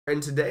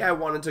And today I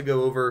wanted to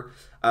go over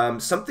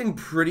something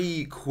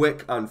pretty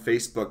quick on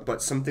Facebook,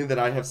 but something that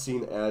I have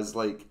seen as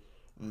like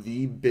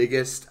the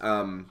biggest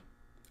uh,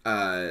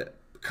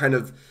 kind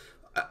of.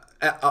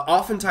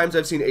 Oftentimes,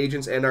 I've seen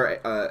agents and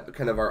our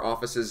kind of our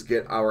offices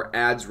get our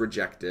ads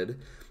rejected,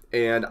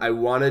 and I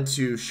wanted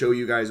to show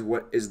you guys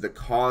what is the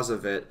cause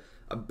of it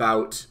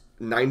about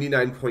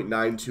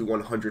 99.9 to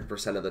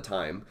 100% of the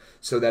time,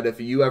 so that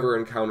if you ever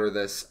encounter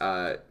this,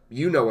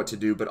 you know what to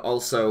do, but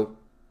also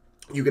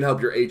you can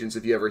help your agents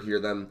if you ever hear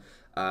them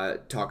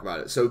talk about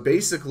it. So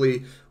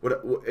basically,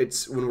 what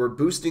it's when we're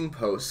boosting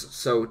posts.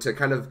 So to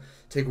kind of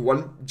take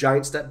one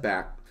giant step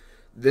back,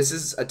 this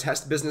is a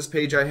test business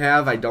page I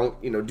have. I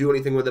don't do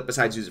anything with it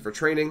besides use it for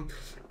training.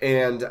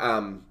 And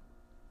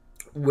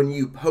when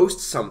you post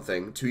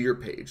something to your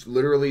page,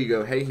 literally you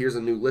go, hey, here's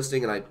a new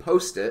listing, and I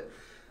post it.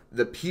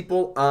 The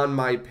people on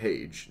my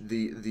page,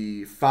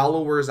 the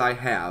followers I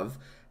have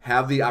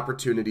the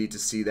opportunity to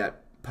see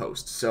that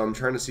post. So I'm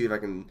trying to see if I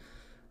can.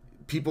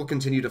 People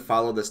continue to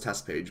follow this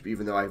test page,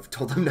 even though I've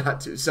told them not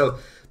to. So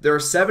there are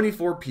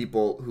 74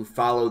 people who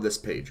follow this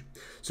page.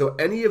 So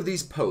any of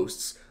these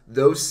posts,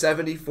 those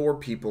 74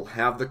 people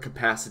have the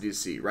capacity to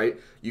see, right?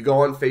 You go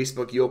on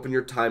Facebook, you open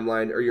your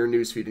timeline or your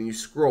newsfeed, and you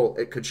scroll,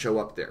 it could show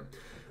up there.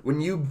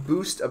 When you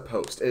boost a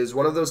post, it is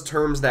one of those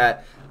terms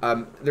that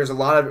there's a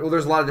lot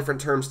of different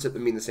terms to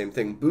mean the same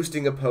thing.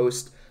 Boosting a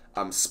post,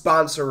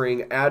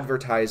 sponsoring,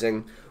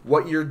 advertising.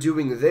 What you're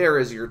doing there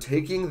is you're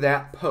taking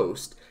that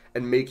post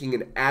and making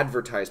an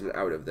advertisement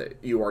out of it.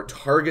 You are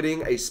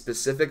targeting a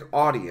specific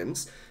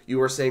audience.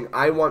 You are saying,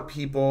 I want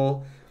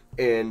people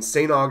in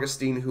St.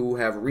 Augustine who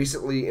have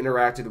recently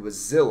interacted with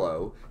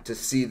Zillow to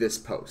see this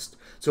post.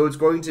 So it's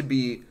going to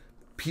be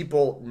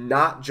people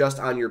not just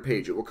on your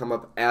page. It will come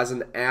up as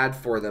an ad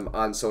for them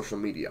on social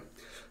media.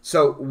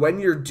 So when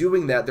you're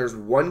doing that, there's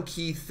one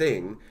key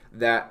thing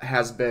that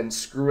has been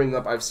screwing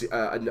up.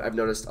 I've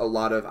noticed a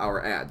lot of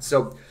our ads.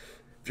 So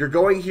if you're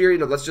going here,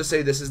 let's just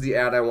say this is the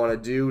ad I want to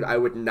do. I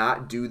would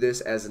not do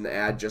this as an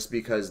ad just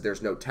because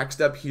there's no text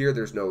up here.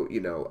 There's no,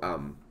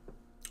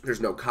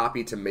 there's no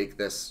copy to make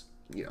this,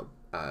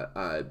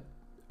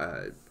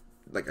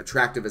 like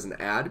attractive as an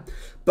ad.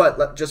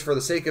 But just for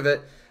the sake of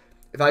it,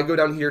 if I go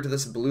down here to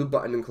this blue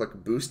button and click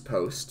Boost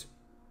Post,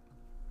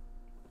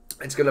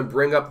 it's going to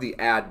bring up the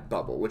ad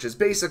bubble, which is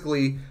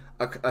basically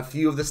a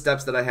few of the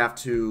steps that I have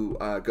to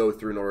go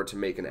through in order to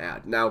make an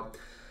ad. Now,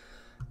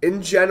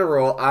 in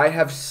general, I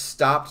have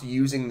stopped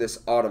using this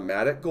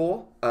automatic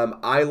goal.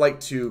 I like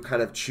to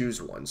kind of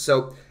choose one.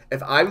 So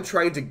if I'm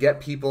trying to get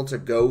people to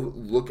go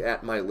look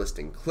at my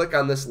listing, click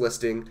on this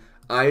listing,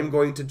 I'm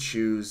going to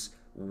choose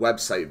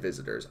website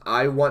visitors.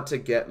 I want to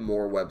get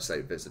more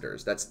website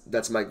visitors.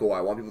 That's my goal.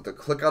 I want people to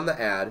click on the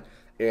ad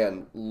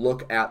and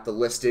look at the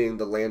listing,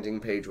 the landing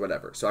page,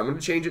 whatever. So I'm going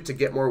to change it to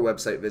get more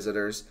website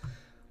visitors.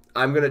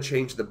 I'm going to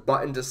change the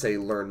button to say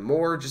learn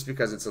more just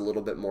because it's a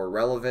little bit more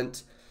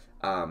relevant.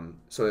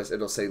 So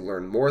it'll say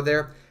learn more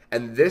there.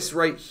 And this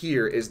right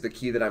here is the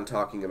key that I'm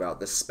talking about,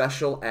 the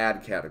special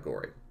ad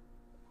category.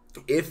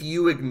 If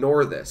you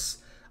ignore this,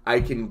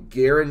 I can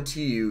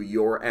guarantee you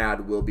your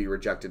ad will be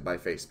rejected by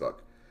Facebook.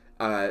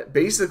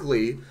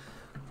 Basically,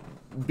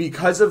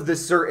 because of the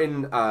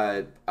certain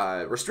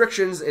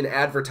restrictions in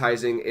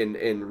advertising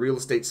in real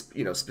estate,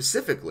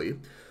 specifically,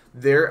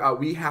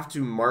 we have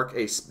to mark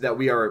that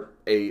we are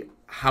a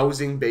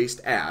housing-based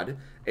ad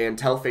and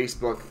tell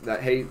Facebook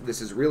that, hey, this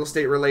is real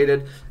estate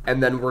related,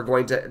 and then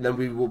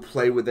we will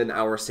play within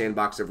our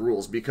sandbox of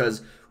rules.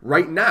 Because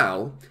right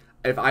now,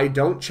 if I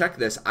don't check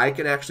this, I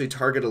can actually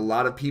target a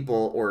lot of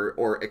people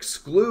or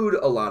exclude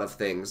a lot of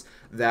things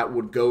that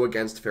would go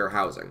against fair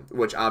housing,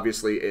 which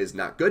obviously is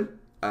not good.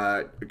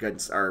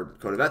 Against our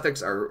code of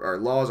ethics, our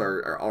laws,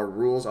 our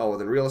rules, all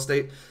within real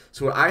estate.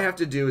 So what I have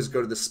to do is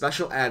go to the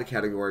special ad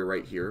category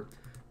right here,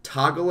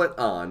 toggle it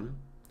on,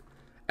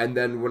 and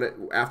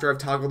then after I've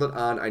toggled it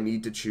on, I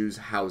need to choose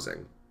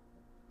housing.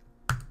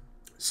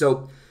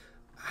 So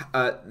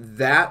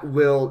that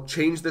will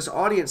change this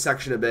audience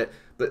section a bit.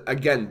 But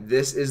again,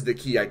 this is the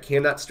key. I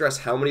cannot stress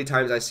how many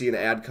times I see an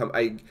ad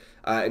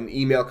an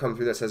email come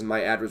through that says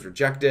my ad was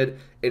rejected.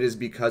 It is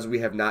because we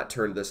have not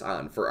turned this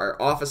on for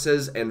our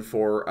offices and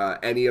for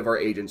any of our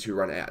agents who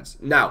run ads.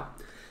 Now,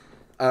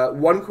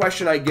 one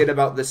question I get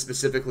about this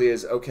specifically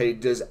is, okay,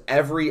 does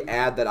every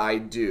ad that I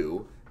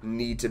do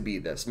need to be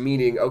this?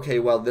 Meaning, okay,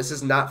 well, this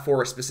is not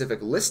for a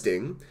specific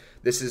listing.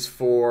 This is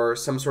for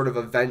some sort of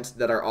event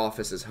that our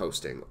office is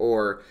hosting,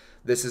 or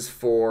this is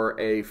for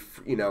a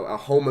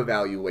home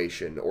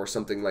evaluation or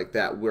something like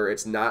that, where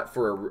it's not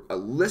for a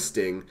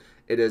listing.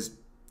 It is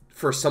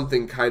for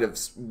something kind of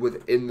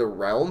within the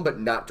realm, but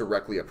not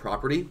directly a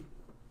property.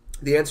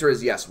 The answer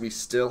is yes, we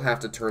still have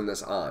to turn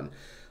this on.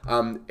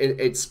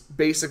 It's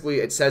basically,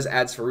 it says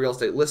ads for real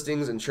estate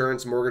listings,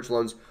 insurance, mortgage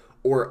loans,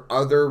 or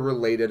other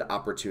related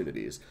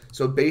opportunities.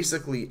 So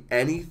basically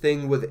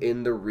anything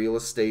within the real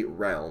estate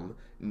realm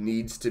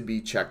needs to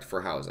be checked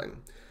for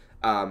housing.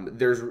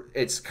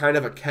 It's kind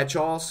of a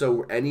catch-all,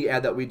 so any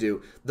ad that we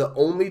do, the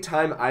only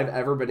time I've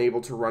ever been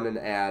able to run an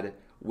ad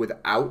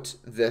without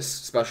this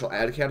special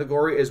ad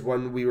category is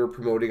when we were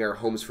promoting our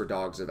Homes for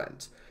Dogs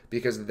event,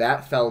 because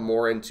that fell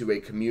more into a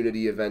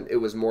community event. It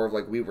was more of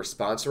like we were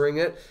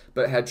sponsoring it,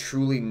 but it had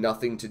truly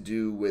nothing to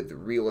do with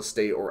real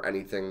estate or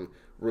anything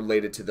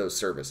related to those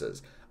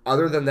services.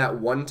 Other than that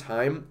one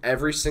time,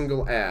 every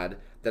single ad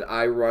that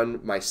I run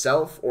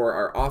myself or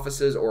our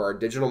offices or our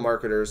digital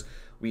marketers,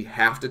 we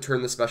have to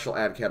turn the special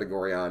ad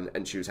category on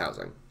and choose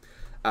housing.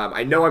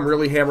 I know I'm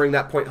really hammering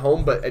that point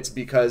home, but it's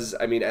because,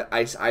 I mean,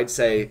 I'd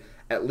say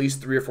at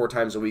least 3 or 4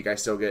 times a week I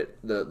still get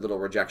the little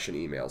rejection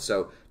email.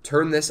 So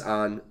turn this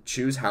on,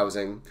 choose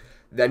housing,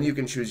 then you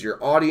can choose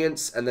your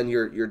audience and then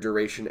your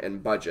duration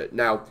and budget.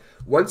 Now,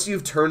 once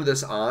you've turned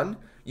this on,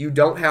 you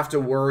don't have to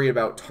worry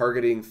about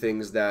targeting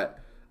things that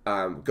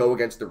go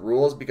against the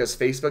rules, because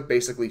Facebook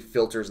basically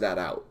filters that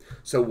out.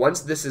 So once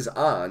this is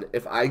on,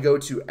 if I go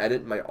to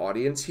edit my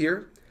audience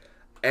here,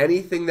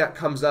 anything that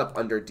comes up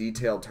under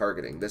detailed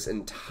targeting, this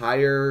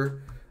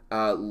entire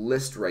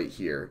list right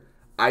here,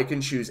 I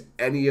can choose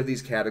any of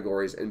these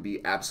categories and be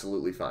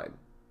absolutely fine.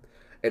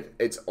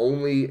 It's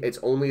only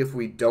if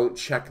we don't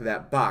check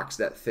that box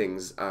that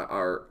things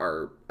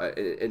are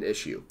an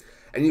issue.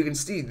 And you can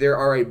see there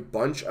are a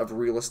bunch of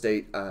real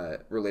estate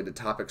related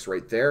topics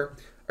right there,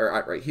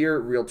 or right here,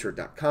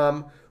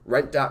 realtor.com,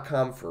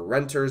 rent.com for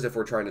renters if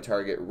we're trying to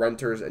target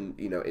renters and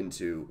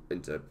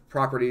into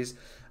properties.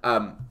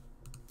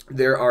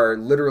 There are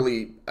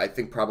literally, I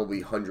think, probably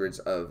hundreds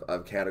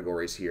of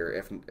categories here,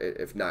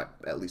 if not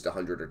at least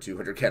 100 or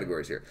 200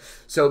 categories here.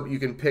 So you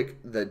can pick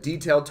the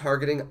detailed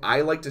targeting.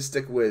 I like to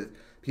stick with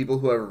people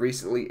who have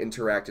recently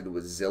interacted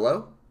with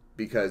Zillow,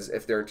 because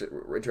if they're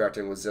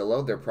interacting with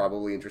Zillow, they're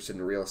probably interested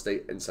in real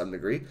estate in some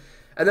degree.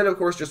 And then, of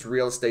course, just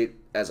real estate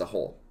as a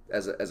whole,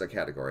 as a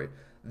category.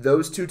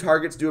 Those 2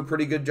 targets do a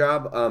pretty good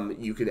job.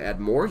 You can add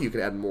more. You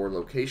can add more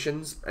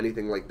locations,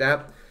 anything like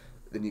that.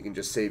 Then you can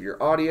just save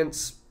your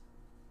audience.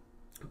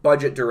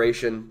 Budget,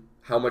 duration,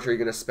 how much are you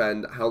going to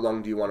spend, how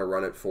long do you want to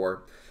run it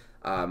for.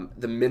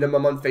 The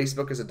minimum on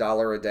Facebook is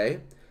 $1 a day,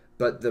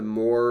 but the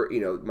more,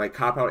 my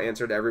cop-out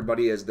answer to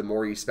everybody is the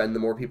more you spend, the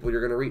more people you're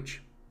going to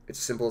reach. It's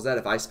as simple as that.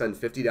 If I spend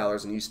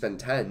 $50 and you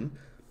spend $10,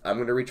 I'm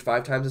going to reach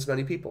 5 times as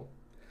many people.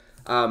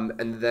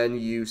 And then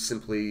you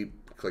simply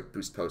click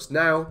Boost Post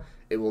Now.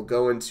 It will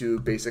go into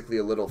basically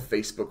a little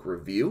Facebook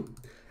review.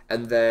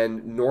 And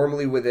then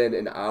normally within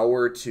an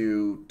hour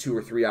to 2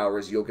 or 3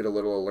 hours, you'll get a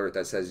little alert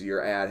that says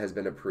your ad has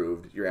been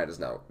approved. Your ad is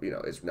now,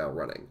 is now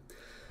running.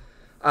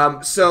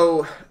 And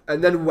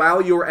then while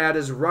your ad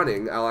is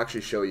running, I'll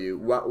actually show you,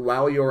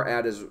 while your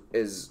ad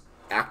is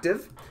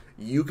active,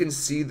 you can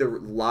see the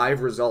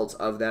live results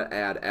of that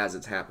ad as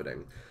it's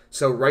happening.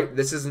 So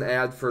this is an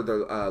ad for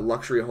the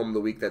luxury home of the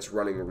week that's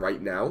running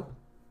right now.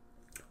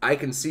 I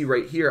can see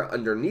right here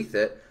underneath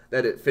it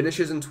that it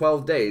finishes in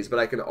 12 days, but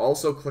I can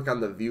also click on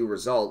the view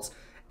results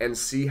and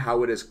see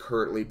how it is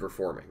currently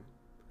performing.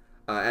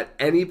 At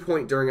any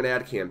point during an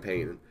ad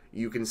campaign,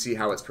 you can see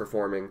how it's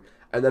performing.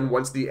 And then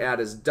once the ad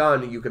is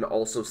done, you can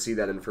also see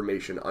that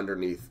information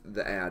underneath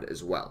the ad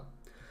as well.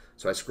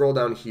 So I scroll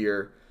down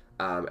here,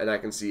 and I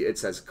can see it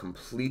says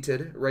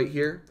completed right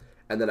here,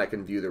 and then I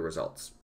can view the results.